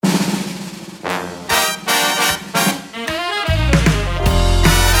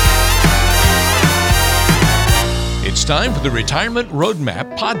time for the Retirement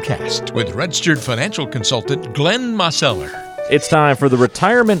Roadmap Podcast with registered financial consultant Glenn Mosseller. It's time for the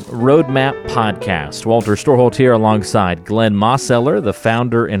Retirement Roadmap Podcast. Walter Storholt here alongside Glenn Mosseller, the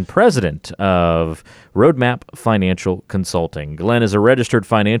founder and president of Roadmap Financial Consulting. Glenn is a registered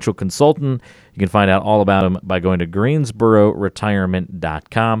financial consultant. You can find out all about him by going to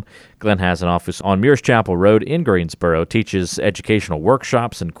greensbororetirement.com. Glenn has an office on Mears Chapel Road in Greensboro, teaches educational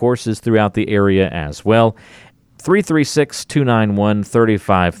workshops and courses throughout the area as well.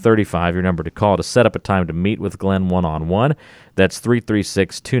 336-291-3535, your number to call to set up a time to meet with Glenn one-on-one. That's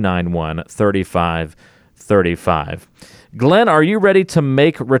 336-291-3535. Glenn, are you ready to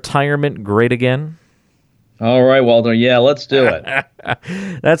make retirement great again? All right, Walter. Yeah, let's do it.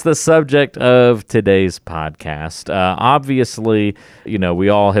 That's the subject of today's podcast. Obviously, we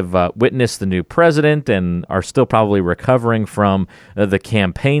all have witnessed the new president and are still probably recovering from the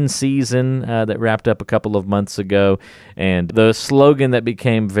campaign season that wrapped up a couple of months ago. And the slogan that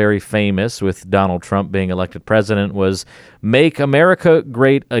became very famous with Donald Trump being elected president was, "Make America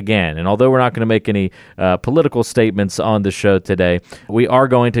Great Again." And although we're not going to make any political statements on the show today, we are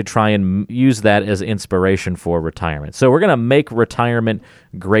going to try and use that as inspiration for retirement. So we're going to make retirement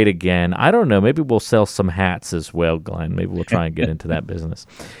great again. I don't know. Maybe we'll sell some hats as well, Glenn. Maybe we'll try and get into that business.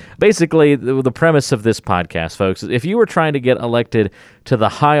 Basically, the premise of this podcast, folks, is if you were trying to get elected to the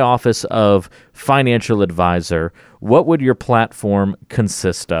high office of financial advisor, what would your platform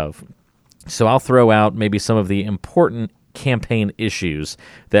consist of? So I'll throw out maybe some of the important campaign issues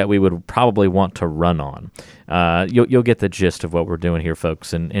that we would probably want to run on. You'll get the gist of what we're doing here,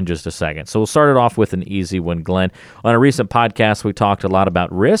 folks, in just a second. So we'll start it off with an easy one, Glenn. On a recent podcast, we talked a lot about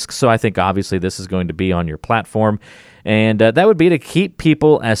risk, so I think obviously this is going to be on your platform, and that would be to keep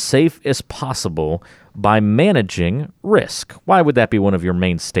people as safe as possible by managing risk. Why would that be one of your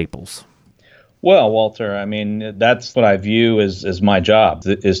main staples? Well, Walter, I mean, that's what I view as my job,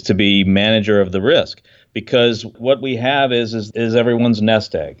 is to be manager of the risk. Because what we have is everyone's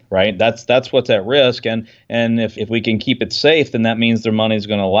nest egg, right? That's what's at risk, and if we can keep it safe, then that means their money's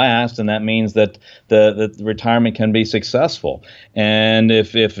going to last, and that means that the retirement can be successful. And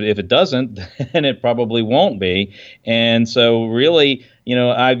if it doesn't, then it probably won't be. And so really,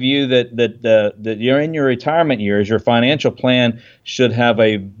 I view that you're in your retirement years, your financial plan should have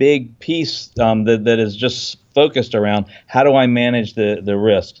a big piece that is just focused around how do I manage the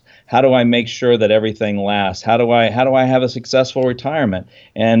risks. How do I make sure that everything lasts? How do I have a successful retirement?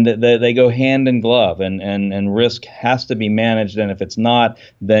 And they go hand in glove, and risk has to be managed. And if it's not,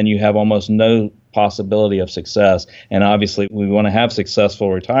 then you have almost no possibility of success. And obviously, we want to have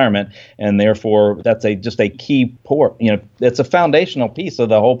successful retirement, and therefore that's just a key part. It's a foundational piece of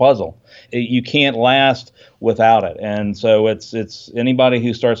the whole puzzle. You can't last without it. And so it's anybody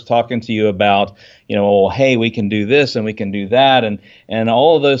who starts talking to you about, hey, we can do this and we can do that, and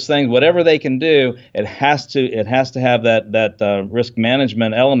all of those things, whatever they can do, it has to have that risk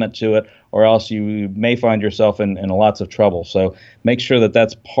management element to it, or else you may find yourself in lots of trouble. So make sure that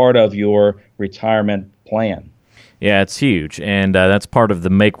that's part of your retirement plan. Yeah, it's huge, and that's part of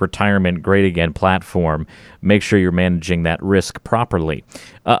the Make Retirement Great Again platform. Make sure you're managing that risk properly.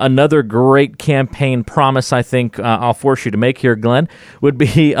 Another great campaign promise I think I'll force you to make here, Glenn, would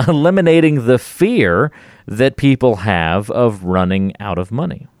be eliminating the fear that people have of running out of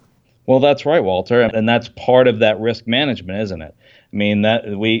money. Well, that's right, Walter, and that's part of that risk management, isn't it? I mean,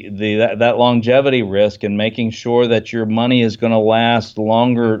 that longevity risk and making sure that your money is going to last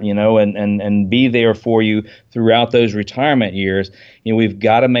longer, and be there for you throughout those retirement years. We've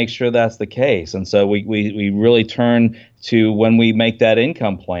got to make sure that's the case. And so we really turn to when we make that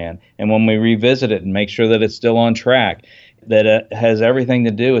income plan and when we revisit it and make sure that it's still on track. That it has everything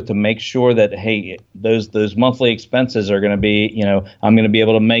to do with to make sure that, hey, those monthly expenses are going to be, I'm going to be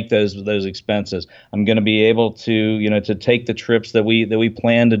able to make those expenses. I'm going to be able to, to take the trips that we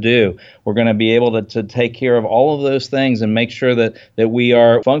plan to do. We're going to be able to take care of all of those things and make sure that we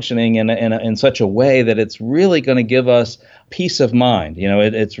are functioning in such a way that it's really going to give us peace of mind.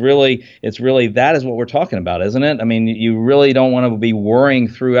 It's really that is what we're talking about, isn't it? I mean, you really don't want to be worrying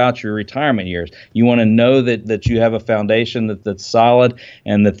throughout your retirement years. You want to know that you have a foundation that's solid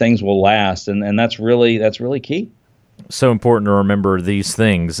and that things will last, and that's really key. So important to remember these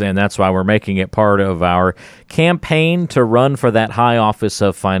things, and that's why we're making it part of our campaign to run for that high office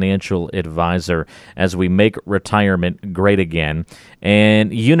of financial advisor as we make retirement great again.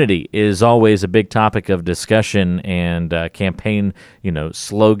 And unity is always a big topic of discussion and campaign,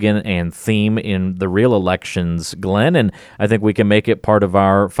 slogan and theme in the real elections, Glenn, and I think we can make it part of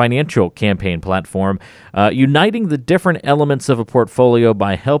our financial campaign platform, uniting the different elements of a portfolio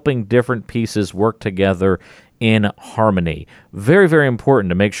by helping different pieces work together in harmony. Very, very important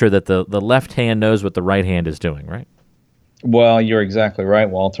to make sure that the left hand knows what the right hand is doing, right? Well, you're exactly right,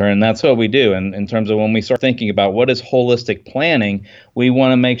 Walter, and that's what we do. And in terms of when we start thinking about what is holistic planning, we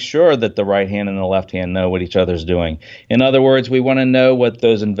want to make sure that the right hand and the left hand know what each other's doing. In other words, we want to know what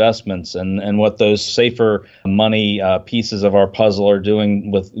those investments and what those safer money pieces of our puzzle are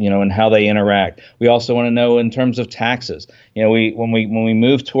doing with, and how they interact. We also want to know in terms of taxes. When we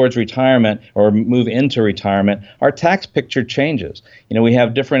move towards retirement or move into retirement, our tax picture changes. We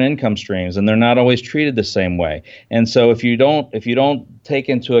have different income streams, and they're not always treated the same way. And so if you don't take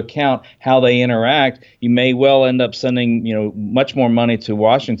into account how they interact, you may well end up sending much more money to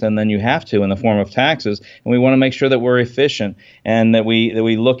Washington than you have to in the form of taxes. And we want to make sure that we're efficient and that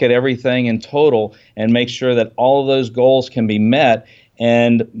we look at everything in total and make sure that all of those goals can be met.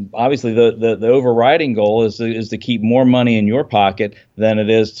 And obviously, the overriding goal is to keep more money in your pocket than it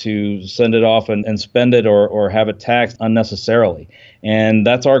is to send it off and spend it or have it taxed unnecessarily. And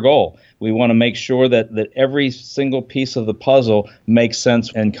that's our goal. We want to make sure that every single piece of the puzzle makes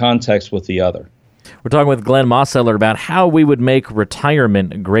sense in context with the other. We're talking with Glenn Mosseller about how we would make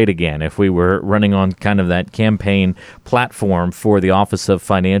retirement great again if we were running on kind of that campaign platform for the Office of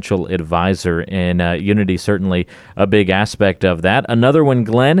Financial Advisor, and Unity certainly a big aspect of that. Another one,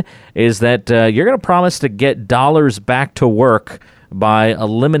 Glenn, is that you're going to promise to get dollars back to work by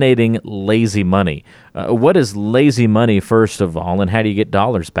eliminating lazy money. What is lazy money, first of all, and how do you get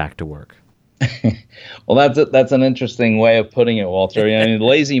dollars back to work? Well, that's an interesting way of putting it, Walter.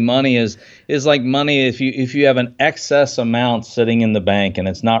 Lazy money is like money if you have an excess amount sitting in the bank and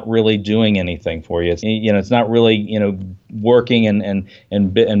it's not really doing anything for you. It's not really working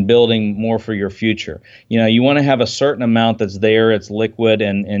and building more for your future. You want to have a certain amount that's there, it's liquid,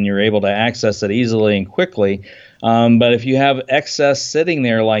 and you're able to access it easily and quickly. But if you have excess sitting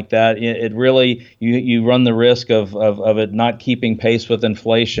there like that, it really you run the risk of it not keeping pace with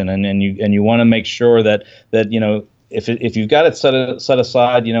inflation, and you want to make sure that if you've got it set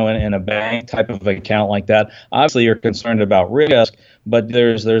aside, in a bank type of account like that, obviously you're concerned about risk, but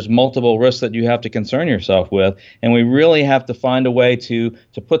there's multiple risks that you have to concern yourself with, and we really have to find a way to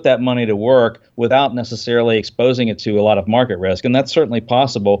put that money to work without necessarily exposing it to a lot of market risk. And that's certainly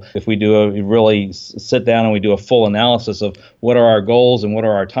possible if we really sit down and we do a full analysis of what are our goals and what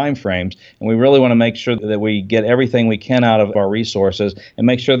are our time frames, and we really want to make sure that we get everything we can out of our resources and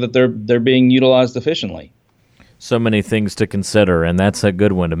make sure that they're being utilized efficiently. So many things to consider, and that's a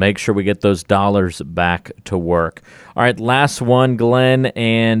good one, to make sure we get those dollars back to work. All right, last one, Glenn,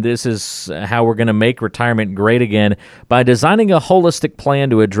 and this is how we're going to make retirement great again by designing a holistic plan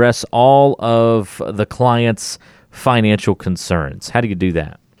to address all of the client's financial concerns. How do you do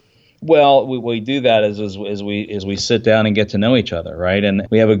that? Well, we do that as we sit down and get to know each other, right? And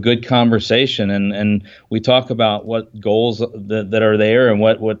we have a good conversation, and we talk about what goals that are there and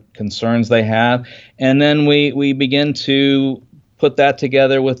what concerns they have, and then we begin to put that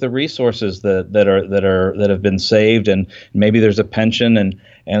together with the resources that have been saved, and maybe there's a pension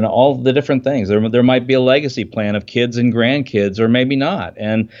and all the different things. There might be a legacy plan of kids and grandkids, or maybe not.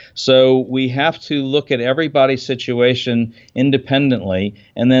 And so we have to look at everybody's situation independently,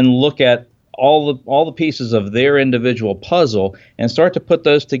 and then look at all the pieces of their individual puzzle and start to put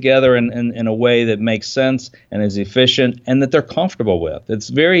those together in a way that makes sense and is efficient and that they're comfortable with. It's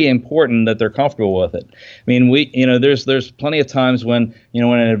very important that they're comfortable with it. I mean, there's plenty of times when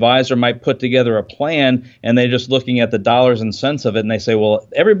an advisor might put together a plan and they're just looking at the dollars and cents of it, and they say, well,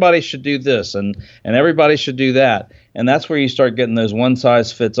 everybody should do this and everybody should do that. And that's where you start getting those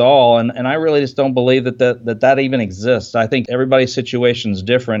one-size-fits-all. And I really just don't believe that even exists. I think everybody's situation is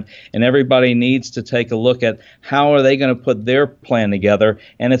different, and everybody needs to take a look at how are they going to put their plan together.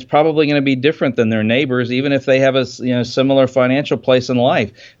 And it's probably going to be different than their neighbors, even if they have a similar financial place in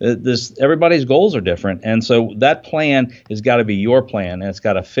life. Everybody's goals are different. And so that plan has got to be your plan, and it's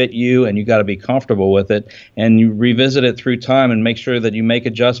got to fit you, and you got to be comfortable with it. And you revisit it through time and make sure that you make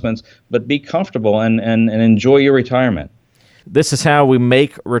adjustments, but be comfortable and enjoy your retirement. This is how we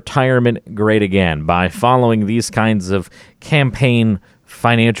make retirement great again, by following these kinds of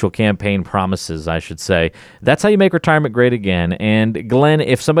financial campaign promises, I should say. That's how you make retirement great again. And Glenn,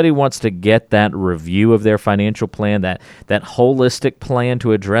 if somebody wants to get that review of their financial plan, that holistic plan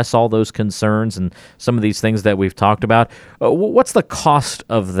to address all those concerns and some of these things that we've talked about, what's the cost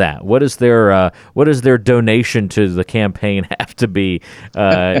of that? What is their donation to the campaign have to be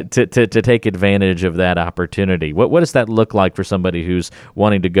to take advantage of that opportunity? What does that look like for somebody who's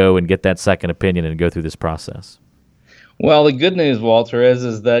wanting to go and get that second opinion and go through this process? Well, the good news, Walter,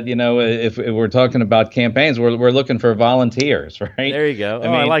 is that if we're talking about campaigns, we're looking for volunteers, right? There you go.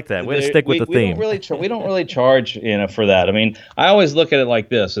 I like that. Way to stick with the theme. We don't really charge for that. I mean, I always look at it like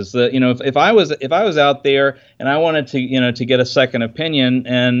this: is that if I was out there and I wanted to get a second opinion,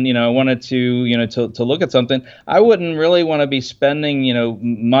 and I wanted to look at something, I wouldn't really want to be spending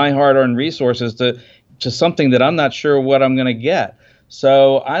my hard-earned resources to something that I'm not sure what I'm going to get.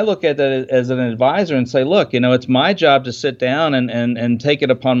 So I look at that as an advisor and say, look, it's my job to sit down and take it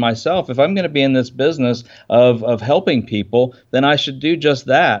upon myself. If I'm going to be in this business of helping people, then I should do just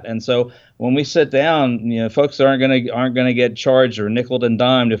that. And so when we sit down, folks aren't going to get charged or nickeled and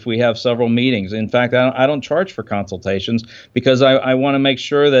dimed if we have several meetings. In fact, I don't charge for consultations because I want to make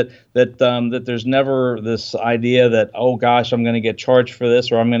sure that there's never this idea that, oh gosh, I'm going to get charged for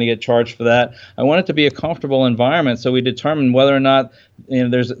this or I'm going to get charged for that. I want it to be a comfortable environment, so we determine whether or not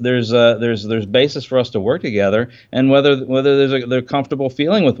there's basis for us to work together, and whether there's a comfortable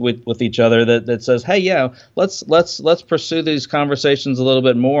feeling with each other that says, hey, yeah, let's pursue these conversations a little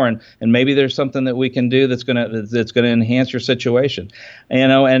bit more, and maybe there's something that we can do that's gonna enhance your situation,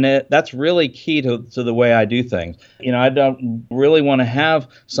 and that's really key to the way I do things. I don't really want to have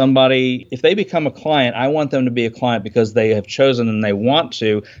somebody, if they become a client, I want them to be a client because they have chosen and they want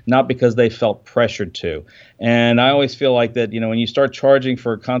to, not because they felt pressured to. And I always feel like that, when you start charging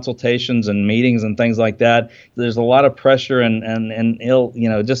for consultations and meetings and things like that, there's a lot of pressure and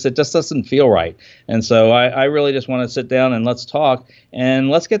it just doesn't feel right. And so I really just want to sit down and let's talk and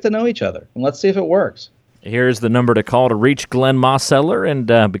let's get to know each other and let's see if it works. Here's the number to call to reach Glenn Mosseller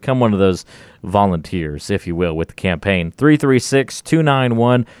and become one of those volunteers, if you will, with the campaign.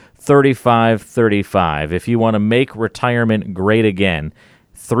 336-291-3535. If you want to make retirement great again,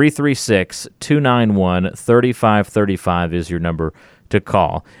 336-291-3535 is your number to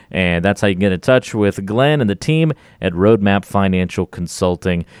call. And that's how you can get in touch with Glenn and the team at Roadmap Financial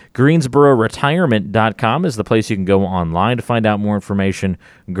Consulting. GreensboroRetirement.com is the place you can go online to find out more information.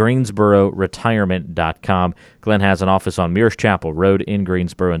 GreensboroRetirement.com. Glenn has an office on Mears Chapel Road in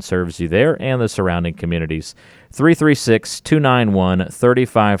Greensboro and serves you there and the surrounding communities.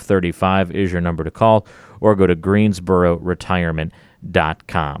 336-291-3535 is your number to call, or go to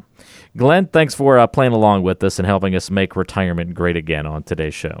GreensboroRetirement.com. Glenn, thanks for playing along with us and helping us make retirement great again on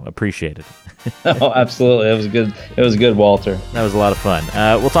today's show. Appreciate it. Oh, absolutely. It was good. It was good, Walter. That was a lot of fun.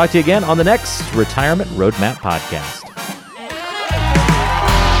 We'll talk to you again on the next Retirement Roadmap podcast.